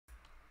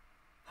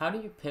How do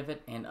you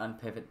pivot and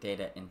unpivot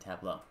data in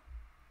Tableau?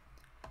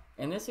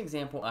 In this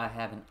example, I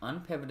have an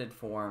unpivoted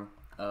form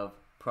of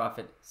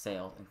profit,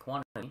 sales, and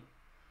quantity.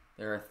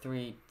 There are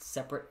three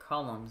separate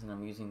columns, and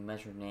I'm using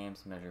measured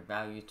names, measured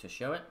values to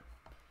show it.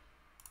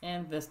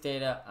 And this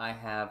data, I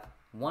have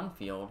one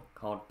field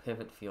called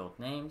pivot field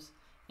names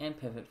and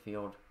pivot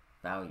field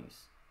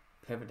values,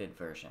 pivoted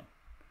version.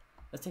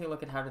 Let's take a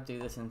look at how to do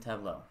this in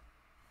Tableau.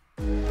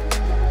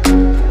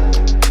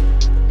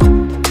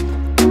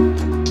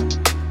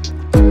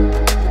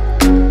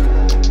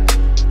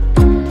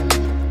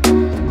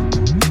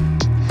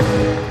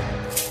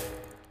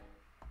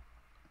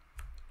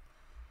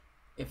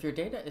 If your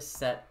data is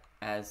set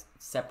as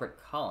separate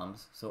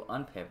columns, so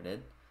unpivoted,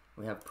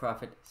 we have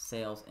profit,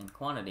 sales, and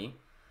quantity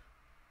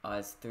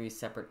as three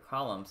separate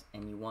columns,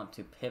 and you want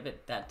to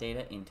pivot that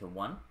data into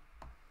one,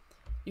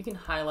 you can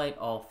highlight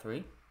all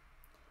three,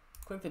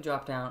 click the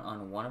drop down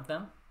on one of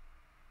them,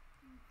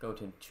 go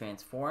to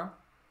transform,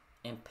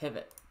 and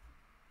pivot.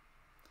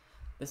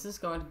 This is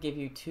going to give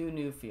you two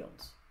new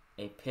fields,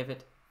 a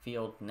pivot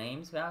field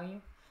names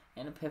value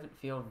and a pivot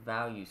field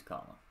values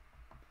column.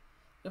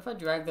 If I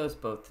drag those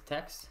both to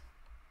text,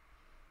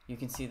 you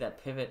can see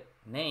that pivot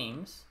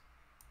names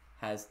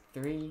has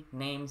three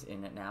names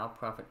in it now,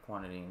 profit,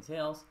 quantity, and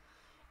sales,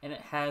 and it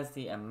has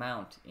the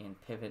amount in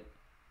pivot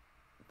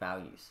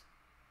values.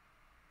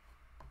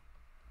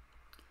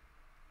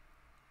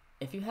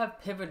 If you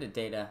have pivoted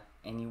data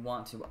and you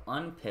want to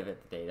unpivot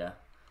the data,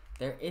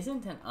 there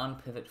isn't an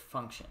unpivot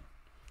function.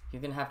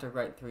 You're going to have to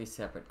write three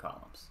separate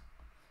columns.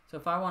 So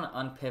if I want to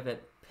unpivot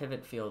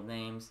pivot field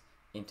names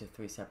into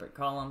three separate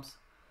columns,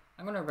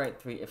 I'm going to write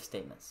three if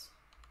statements.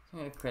 So I'm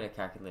going to create a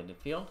calculated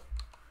field,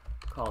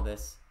 call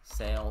this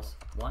sales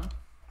 1. I'm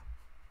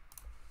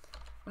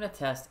going to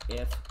test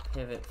if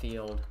pivot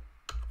field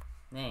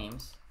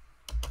names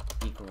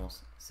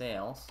equals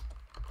sales,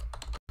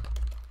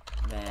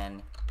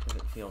 then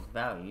pivot field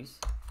values,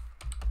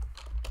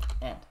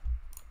 end.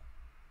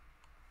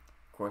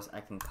 Of course,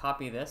 I can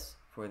copy this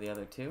for the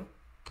other two.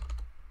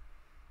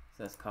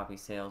 So let's copy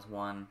sales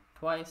 1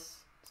 twice,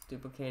 let's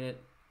duplicate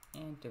it,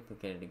 and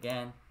duplicate it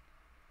again.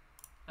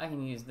 I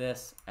can use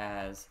this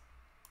as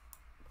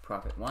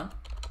profit 1.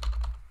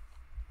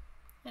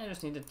 And I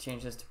just need to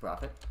change this to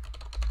profit.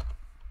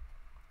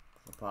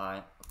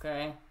 Apply,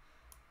 okay.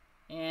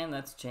 And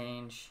let's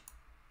change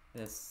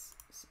this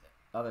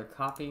other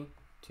copy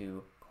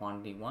to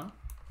quantity 1.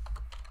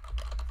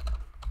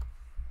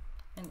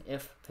 And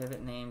if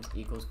pivot names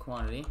equals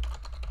quantity,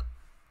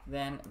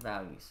 then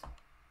values.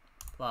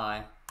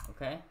 Apply,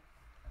 okay.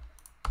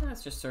 And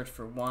let's just search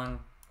for 1,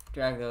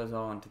 drag those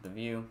all into the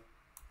view.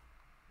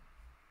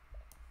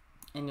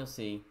 And you'll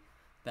see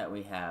that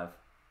we have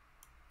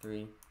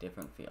three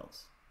different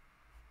fields: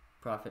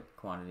 profit,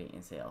 quantity,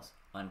 and sales,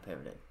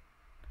 unpivoted.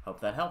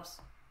 Hope that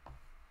helps.